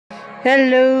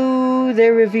Hello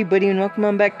there everybody, and welcome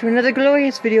on back to another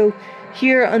glorious video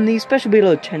here on the Special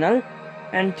Build channel.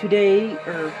 And today,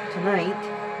 or tonight,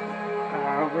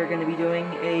 we're going to be doing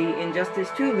a Injustice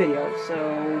 2 video.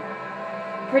 So,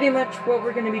 pretty much what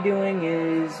we're going to be doing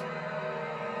is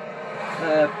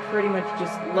pretty much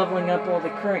just leveling up all the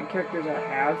current characters I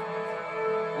have.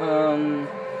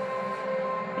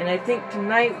 And I think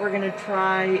tonight we're going to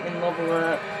try and level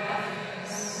up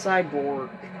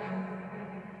Cyborg.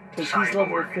 Because he's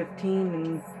level 15,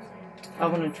 and I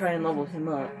want to try and level him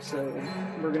up, so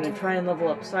we're going to try and level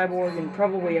up Cyborg and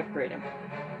probably upgrade him.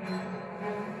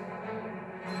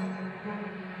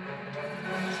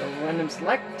 So, random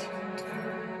select.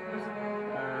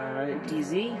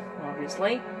 Easy,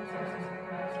 obviously.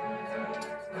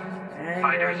 And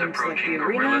Fighters approaching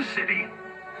Gorilla City.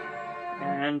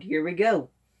 And here we go.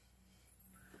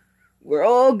 We're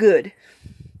all good.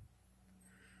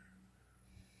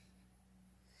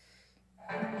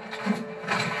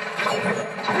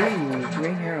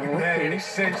 Green arrow. If you had any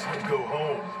sense, you'd go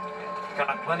home.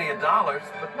 Got plenty of dollars,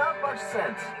 but not much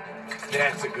sense.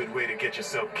 That's a good way to get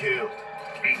yourself killed.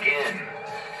 Begin.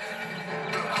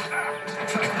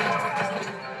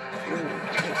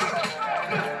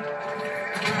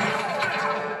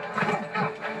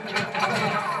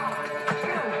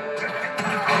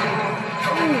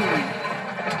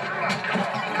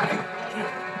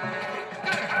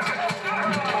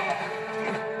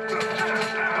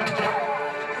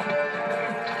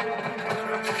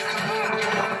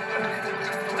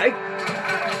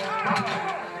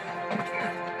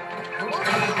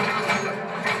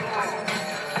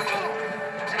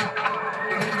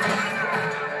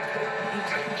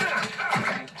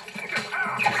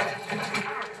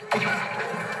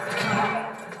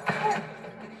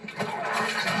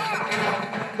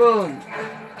 Boom.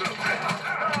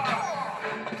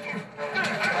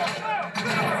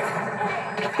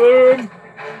 Boom. You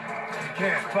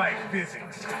can't fight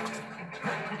physics.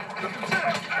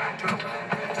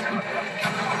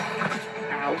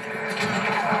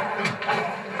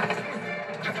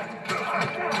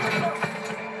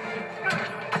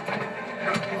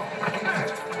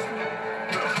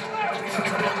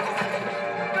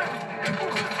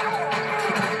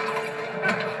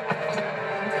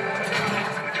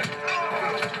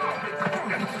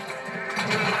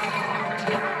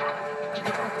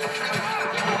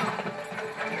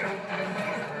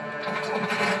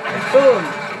 Boom!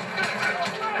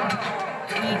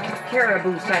 Eat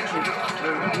caribou statue.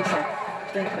 Or at least I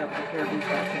think that was a caribou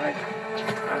statue, right?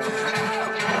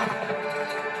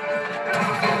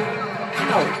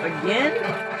 Ow, again?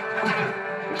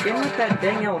 Again with that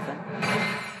dang elephant.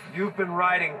 You've been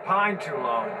riding pine too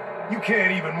long. You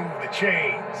can't even move the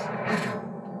chains.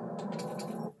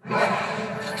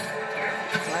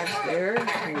 Flash there.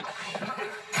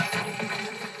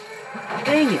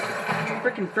 Dang it!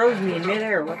 Frickin' froze me in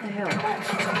midair. What the hell?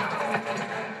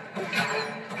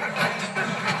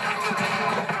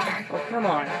 Oh, come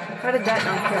on. How did that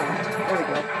not kill him? There we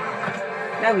go.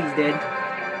 Now he's dead.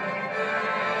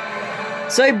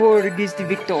 Cyborg is the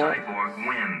victor. Cyborg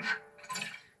wins.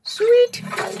 Sweet!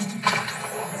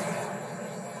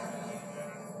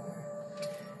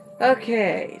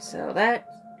 Okay, so that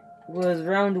was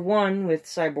round 1 with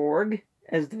Cyborg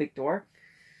as the victor.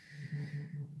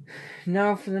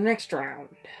 Now for the next round.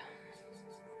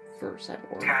 For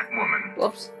Cyborg. Catwoman.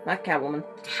 Whoops, not Catwoman.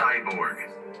 Cyborg.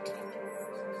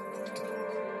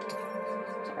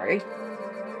 Sorry.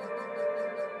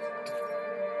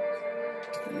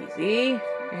 Easy.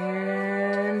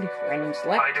 And random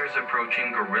select. Fighters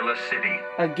approaching Gorilla City.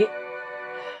 Again.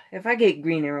 If I get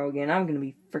Green Arrow again, I'm gonna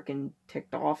be freaking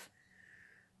ticked off.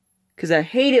 Because I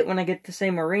hate it when I get the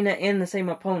same arena and the same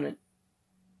opponent.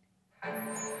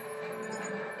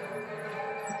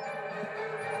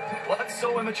 What's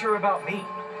so immature about me?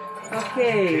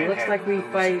 Okay, looks like we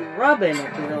fight Robin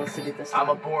at Gorilla City this time. I'm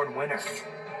a born winner.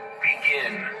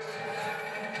 Begin.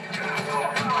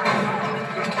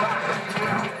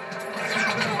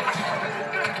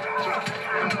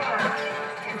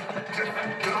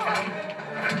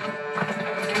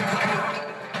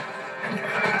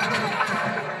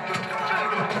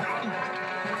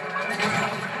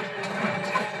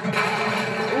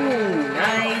 Ooh,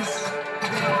 nice.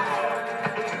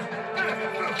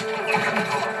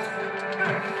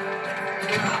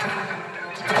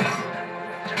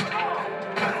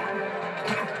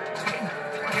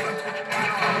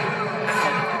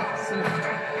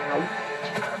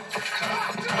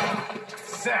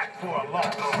 Sack for a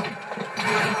loss.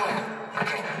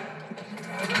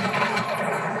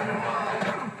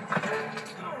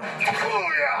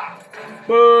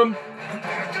 Boom.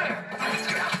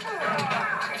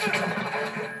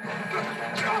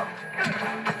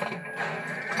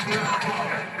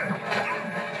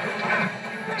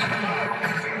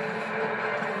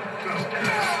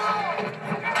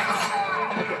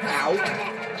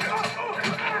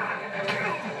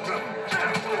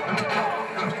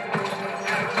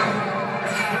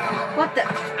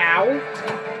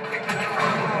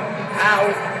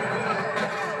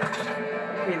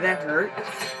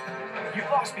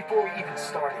 before we even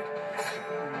started.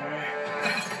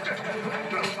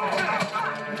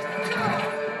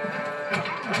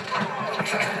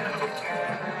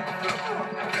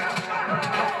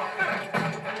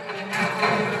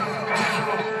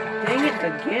 Dang it,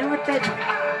 again with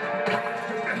that.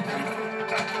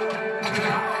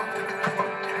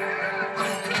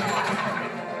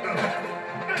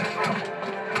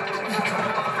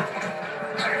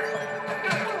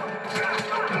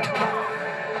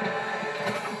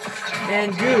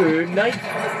 And good night.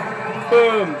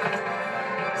 Boom.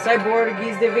 Cyborg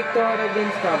is the victor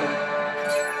against Robin.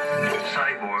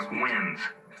 Cyborg wins.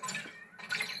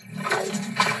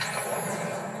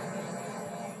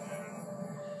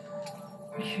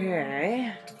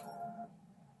 Okay.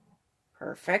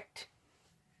 Perfect.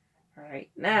 Alright,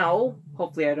 now,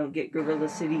 hopefully I don't get Gorilla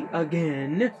City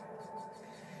again.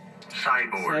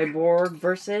 Cyborg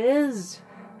versus...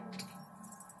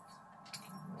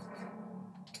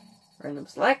 Random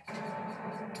select.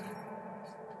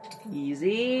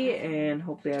 Easy, and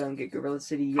hopefully I don't get Gorilla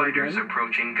City yet Fighters again.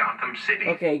 approaching Gotham City.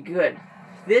 Okay, good.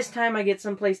 This time I get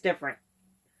someplace different.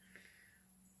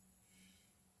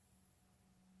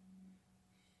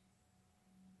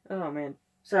 Oh man.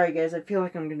 Sorry guys, I feel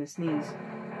like I'm gonna sneeze.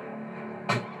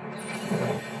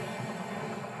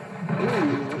 Ooh,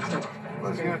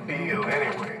 What's your deal,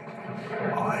 anyway?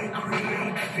 I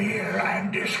create fear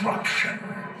and disruption.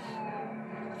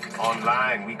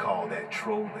 Online, we call that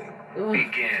trolling. ugh.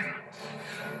 Begin.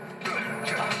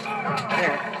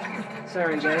 There.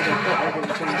 Sorry guys, I thought I was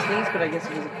gonna sneeze, but I guess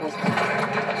it was a false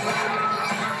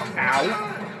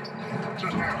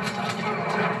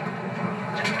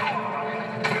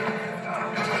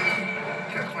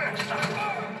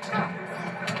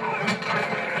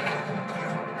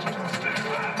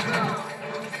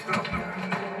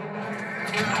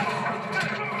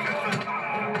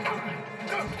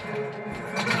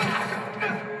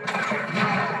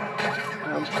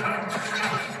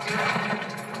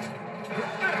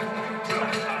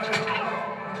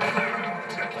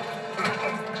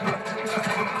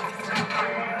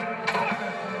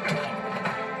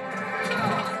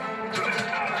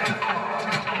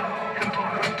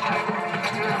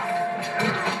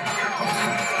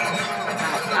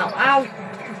Ow!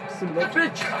 Son of a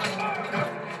bitch!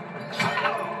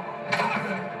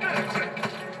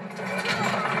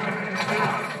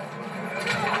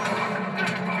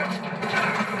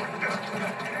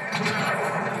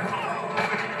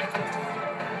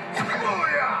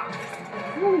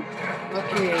 Woo.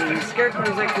 Okay,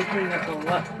 Scarecrow's actually putting up a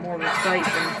lot more of a fight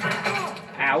than...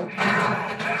 Ow.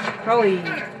 Probably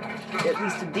at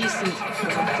least a decent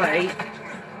fight.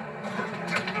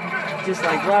 Just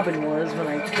like Robin was when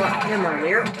I fought him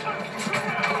earlier.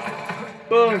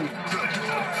 Boom!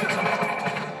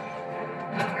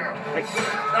 Like,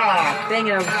 dang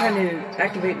it, I was trying to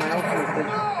activate my ultimate,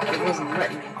 but it wasn't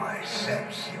letting me. I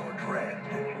sense your dread.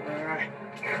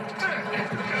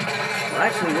 Well,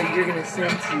 actually, what you're gonna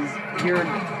sense is your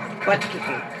butt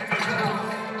kicking.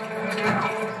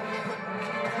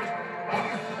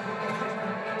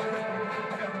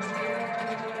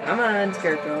 Come on,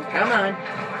 Scarecrow, come on.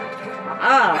 I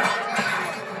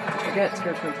forgot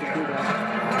Scarecrow could do that.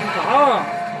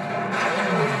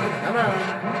 Come on.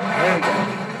 There we go.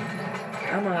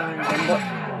 Come on, Dumbo.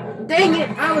 Dang it!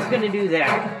 I was gonna do that.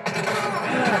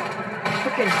 I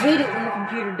freaking hate it when the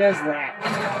computer does that.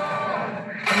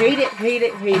 Hate it, hate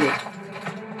it, hate it.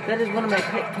 That is one of my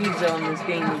pet peeves on this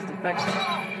game, is the fact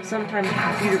that sometimes the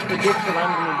computer predicts what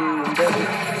I'm gonna do and does it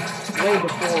way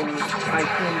before I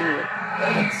can do it.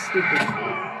 That's stupid.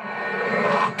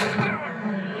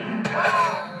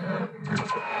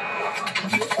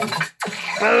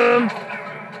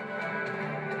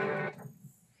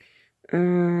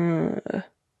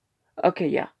 Okay,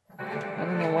 yeah. I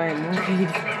don't know why I'm worried.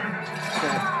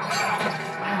 But,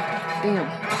 damn.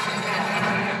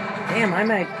 Damn, I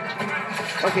might...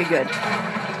 Okay, good.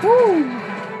 Woo!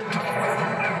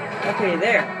 Okay,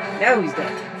 there. Now he's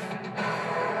done.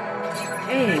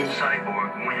 Dang.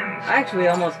 Cyborg wins. I actually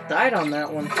almost died on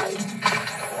that one.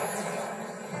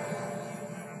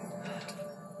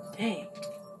 Dang.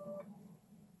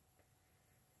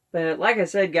 But like I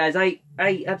said, guys, I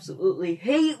absolutely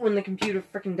hate when the computer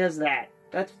frickin' does that.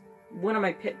 That's one of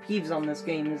my pet peeves on this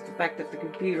game, is the fact that the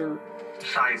computer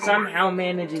Cyborg. somehow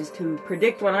manages to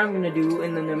predict what I'm gonna do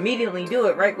and then immediately do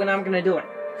it right when I'm gonna do it.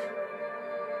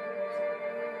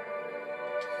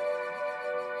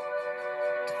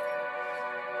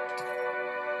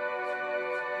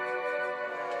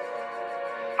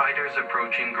 Fighters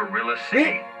approaching Gorilla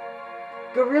City.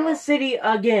 Gorilla City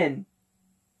again.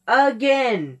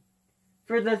 Again!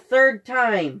 For the third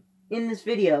time in this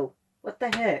video. What the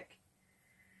heck?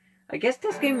 I guess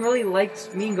this game really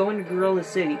likes me going to Gorilla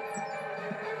City.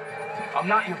 I'm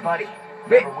not your buddy.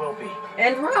 Never will be.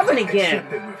 And Robin again!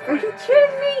 Except that we're Are you friends.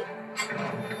 kidding me?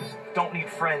 Don't need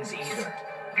friends either.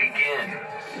 Begin.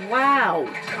 Wow.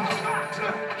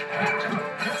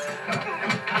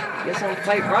 Guess I'll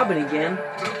fight Robin again.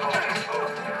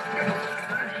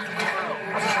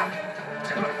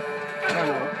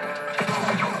 Oh.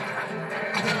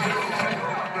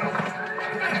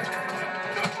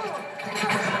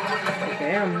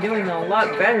 Okay, I'm doing a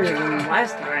lot better than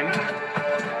last time.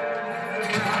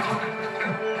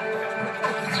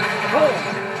 Oh!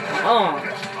 Oh!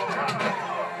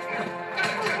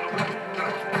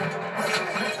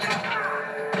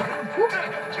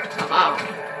 Ah!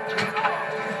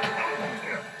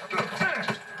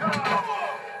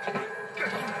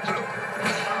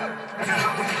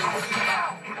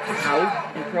 Ow.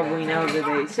 And probably now that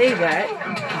they say that,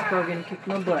 he's probably gonna kick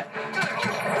my butt.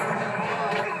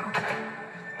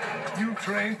 You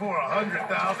train for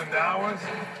 100,000 hours?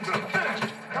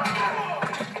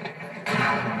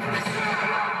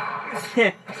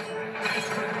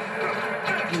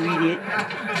 You idiot.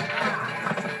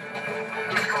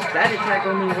 That attack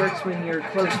only works when you're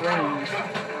close range.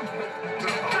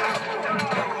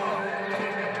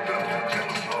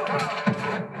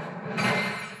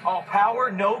 All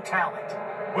power, no talent.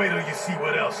 Wait till you see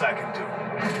what else I can do.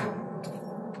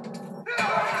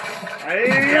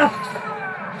 Hiya!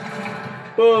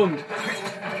 Boom!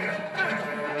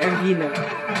 And you know.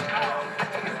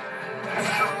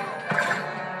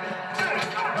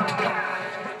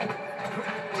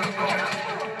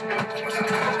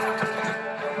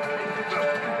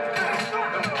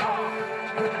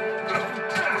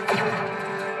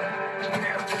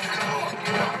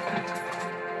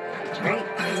 Right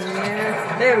there.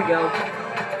 There we go.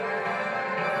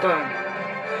 Boom.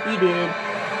 He did.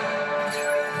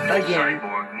 Again.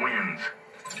 Cyborg wins.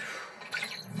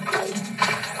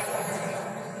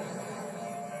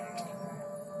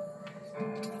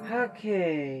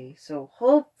 Okay, so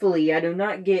hopefully I do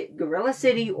not get Gorilla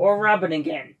City or Robin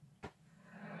again.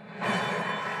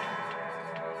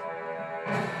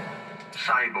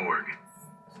 Cyborg.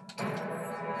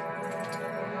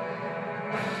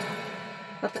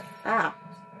 What the? Ah.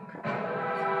 Crap.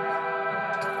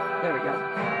 There we go.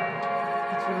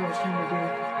 That's what I was trying to do.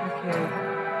 Okay.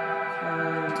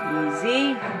 Easy.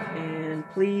 And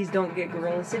please don't get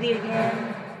Gorilla City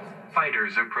again.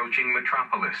 Fighters approaching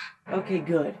Metropolis. Okay,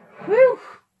 good. Whew!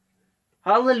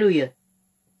 Hallelujah.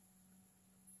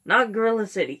 Not Gorilla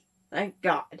City. Thank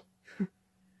God.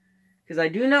 Because I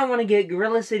do not want to get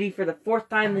Gorilla City for the 4th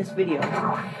time this video.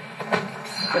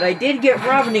 But I did get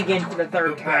Robin again for the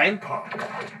 3rd time. Punk.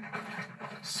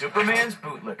 Superman's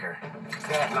bootlicker.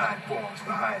 That line forms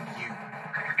behind you.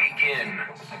 Begin.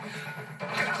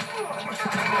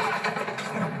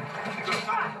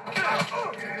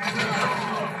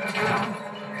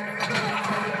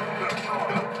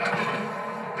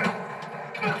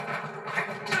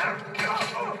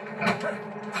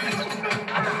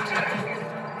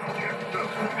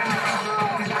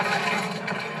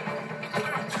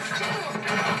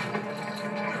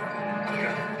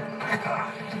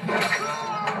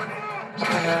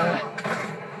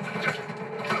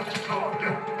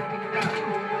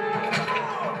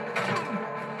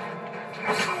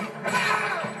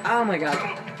 Oh my God.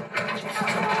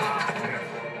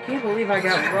 Can't believe I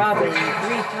got Robin 3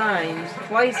 times,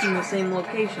 twice in the same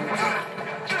location.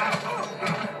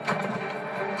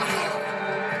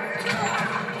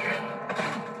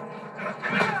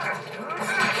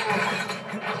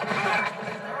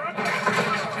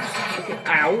 Okay,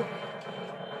 ow.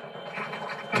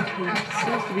 He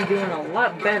seems to be doing a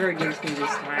lot better against me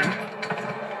this time.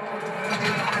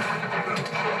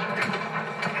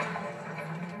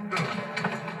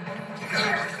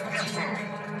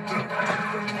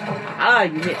 Ah,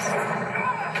 you missed.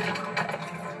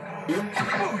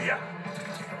 Booyah!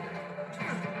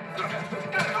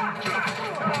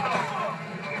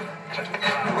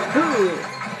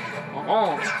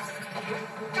 Oh.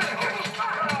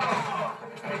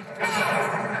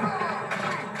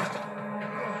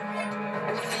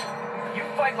 You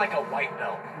fight like a white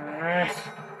belt.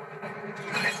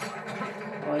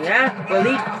 Oh yeah? Well,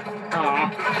 he...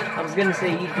 Aw. I was gonna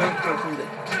say he drunk person, but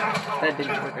that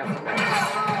didn't work out so well.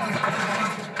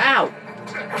 Ow!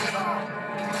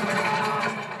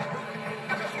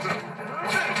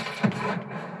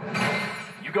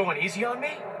 You going easy on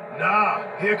me? Nah,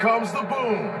 here comes the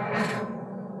boom.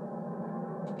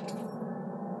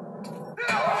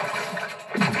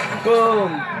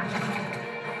 Boom!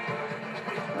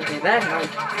 Okay, that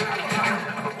helped.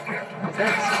 Is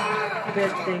that...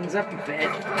 sped things up a bit.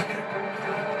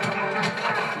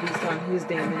 At least on his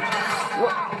damage. Whoa.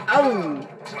 Oh!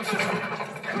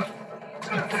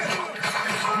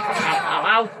 Ow, ow,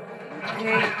 ow.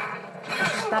 Okay.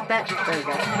 Stop that. There we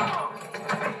go.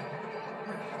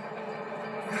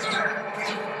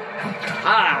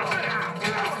 Ah!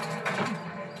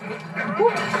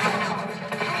 Woo.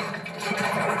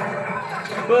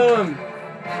 Boom!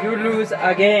 You lose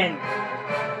again.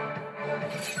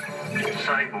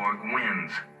 Cyborg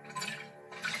wins.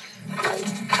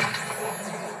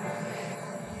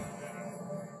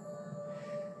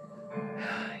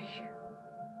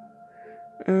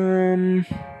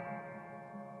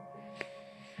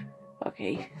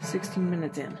 Okay, 16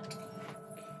 minutes in.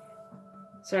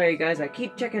 Sorry guys, I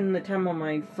keep checking the time on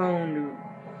my phone to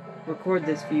record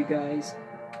this for you guys.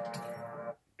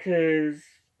 'Cause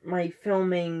my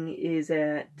filming is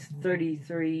at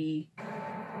 33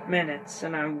 minutes,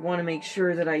 and I want to make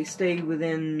sure that I stay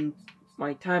within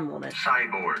my time limit.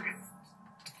 Cyborg.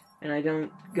 And I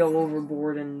don't go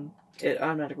overboard and it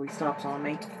automatically stops on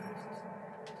me.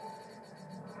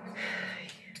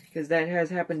 Because that has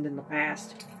happened in the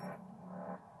past.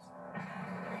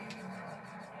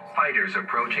 Fighters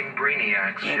approaching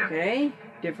Brainiac's ship. Okay,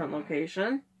 different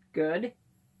location. Good.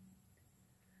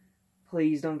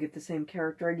 Please don't get the same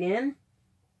character again.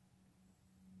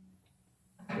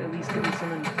 At least give me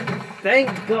some.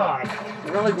 Thank God!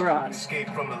 Really God. Escape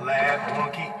from the lab,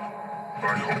 monkey.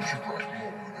 I hope you brought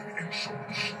more than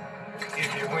insults.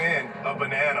 If you win, a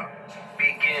banana.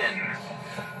 Begin.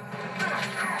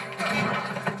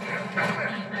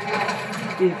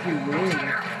 If you win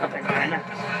a banana.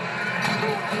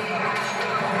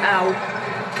 Ow.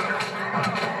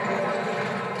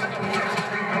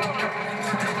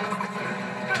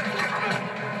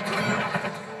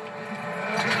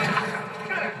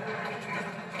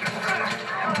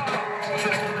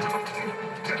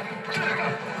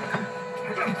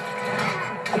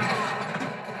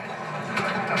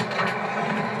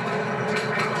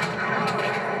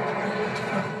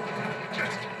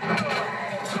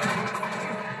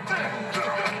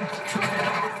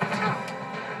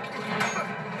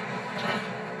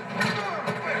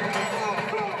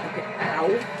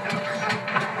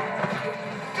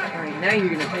 Now you're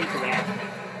gonna pay for that.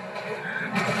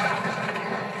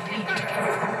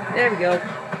 There we go.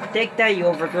 Take that, you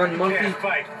overgrown monkey. Can't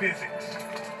fight physics.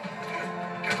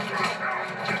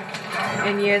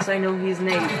 And yes, I know he's an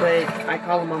ape, but I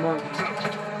call him a monkey.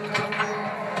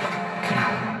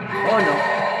 Oh no.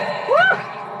 Woo!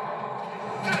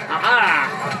 Aha!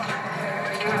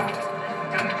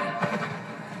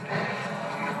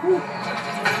 Woo.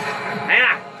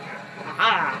 Ah!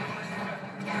 Aha!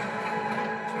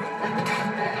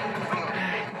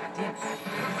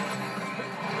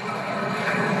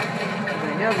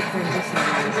 Now the transition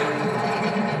is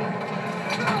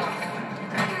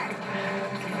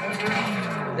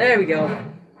there we go.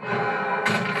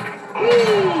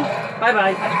 Whee!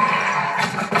 Bye-bye.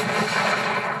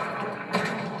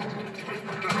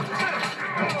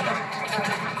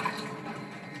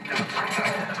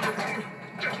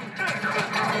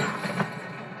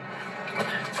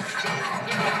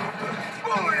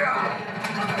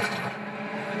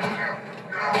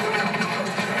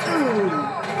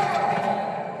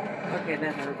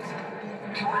 That hurts.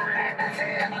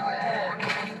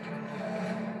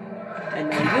 And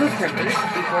now you turn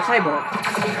before Cyborg.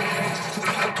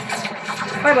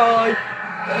 Bye bye.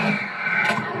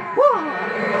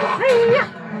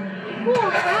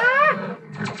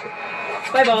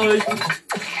 Bye bye.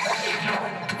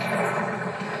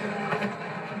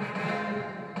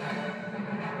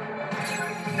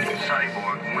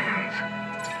 Cyborg wins.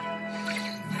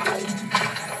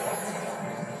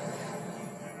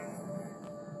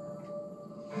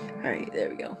 Alright, there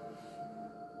we go.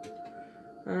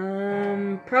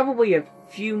 Probably a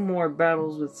few more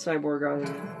battles with Cyborg ought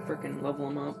to frickin' level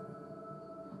him up.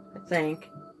 I think.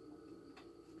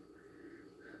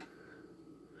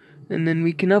 And then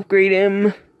we can upgrade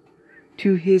him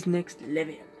to his next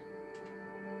level.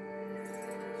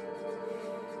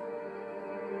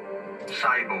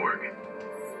 Cyborg.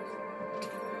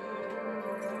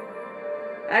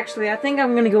 Actually, I think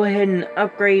I'm gonna go ahead and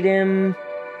upgrade him,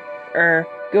 or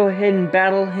go ahead and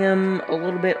battle him a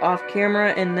little bit off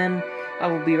camera, and then I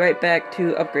will be right back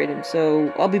to upgrade him.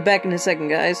 So, I'll be back in a second,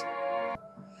 guys.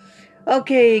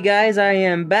 Okay, guys, I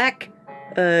am back.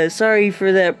 Sorry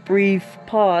for that brief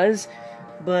pause,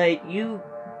 but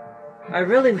I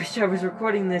really wish I was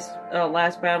recording this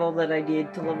last battle that I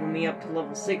did to level me up to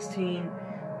level 16,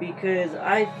 because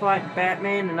I fought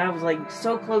Batman and I was like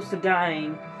so close to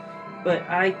dying, but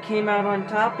I came out on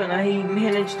top and I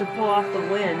managed to pull off the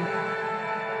win.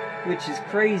 which is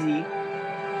crazy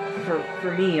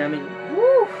for me. I mean,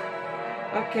 woo!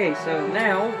 Okay, so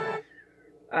now,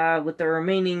 with the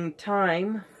remaining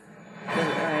time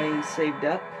that I saved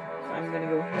up, I'm gonna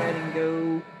go ahead and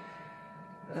go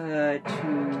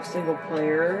to single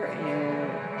player and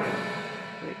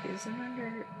wait, is it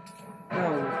under?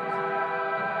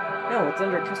 No, it's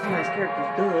under customized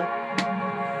characters. Duh.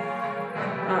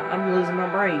 I'm losing my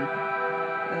brain.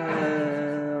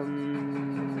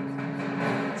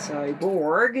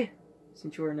 Cyborg.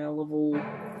 Since you are now level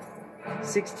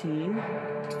 16, you can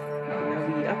now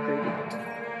be upgraded.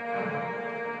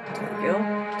 There we go.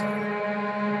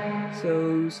 So,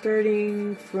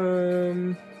 starting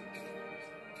from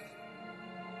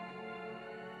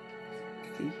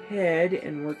the head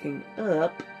and working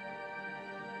up.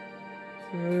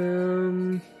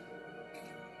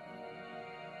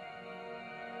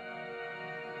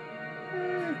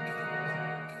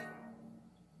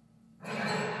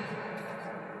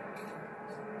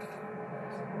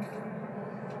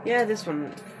 Yeah, this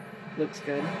one looks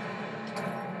good.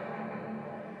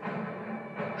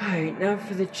 Alright, now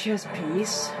for the chest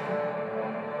piece.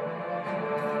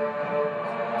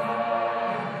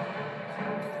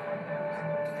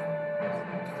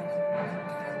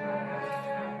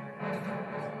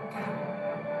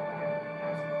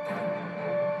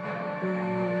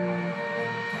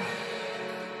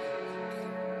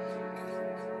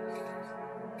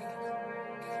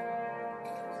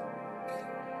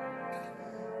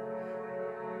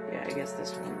 Yeah, I guess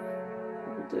this one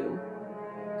will do.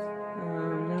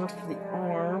 Now for the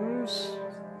arms.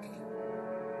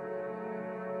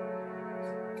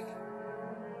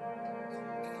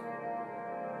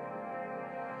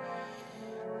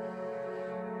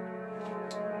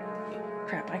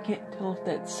 Crap, I can't tell if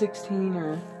that's 16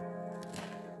 or...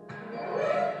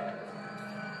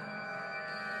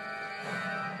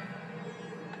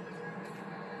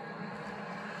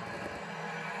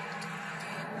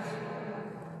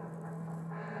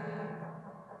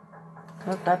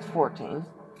 Nope, that's 14.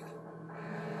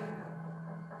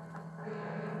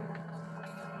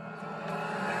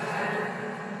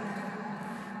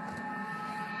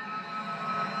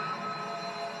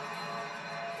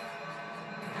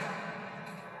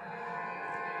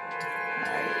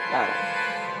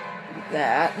 Alright,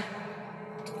 that.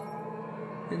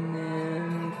 And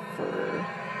then for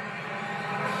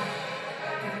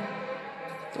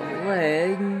the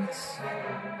legs...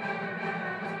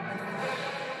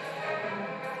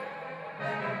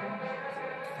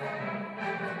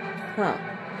 Huh.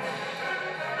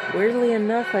 Weirdly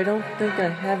enough, I don't think I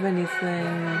have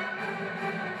anything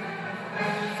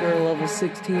for level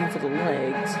 16 for the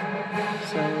legs.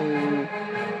 So,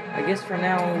 I guess for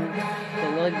now, the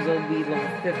legs will be level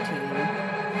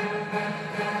 15.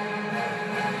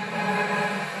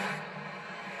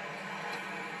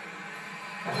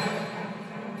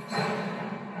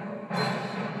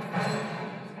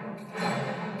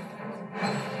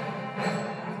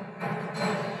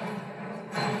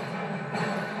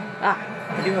 Ah,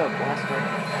 I do have a blaster.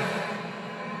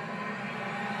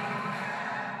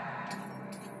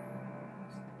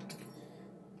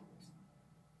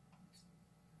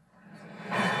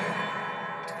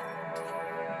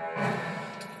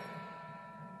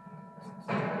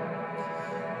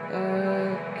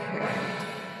 Okay.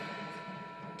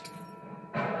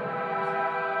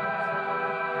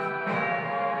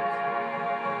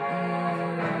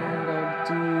 And I'll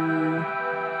do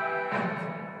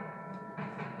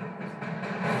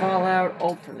Fallout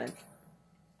alternate.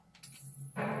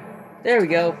 There we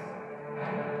go.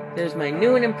 There's my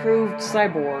new and improved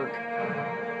Cyborg.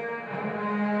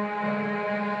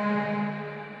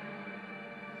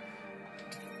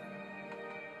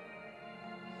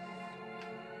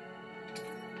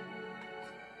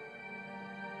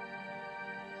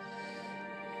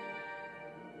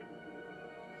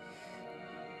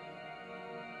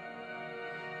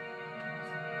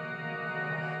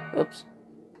 Oops.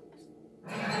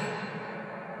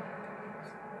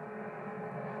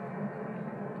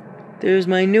 There's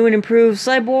my new and improved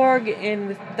Cyborg, and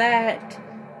with that,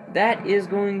 that is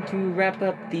going to wrap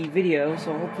up the video.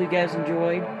 So hopefully you guys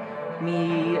enjoyed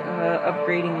me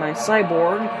upgrading my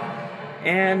Cyborg.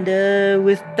 And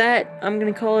with that, I'm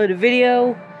going to call it a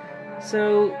video.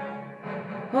 So,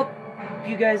 hope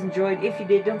you guys enjoyed. If you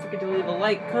did, don't forget to leave a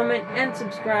like, comment, and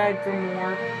subscribe for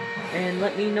more. And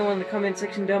let me know in the comment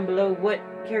section down below what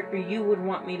character you would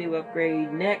want me to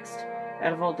upgrade next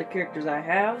out of all the characters I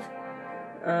have.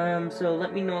 So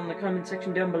let me know in the comment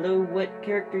section down below what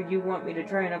character you want me to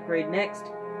try and upgrade next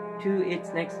to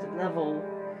its next level.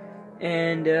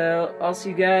 And I'll see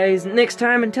you guys next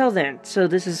time until then. So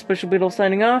this is Special Beetle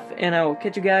signing off, and I will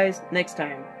catch you guys next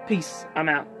time. Peace. I'm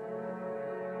out.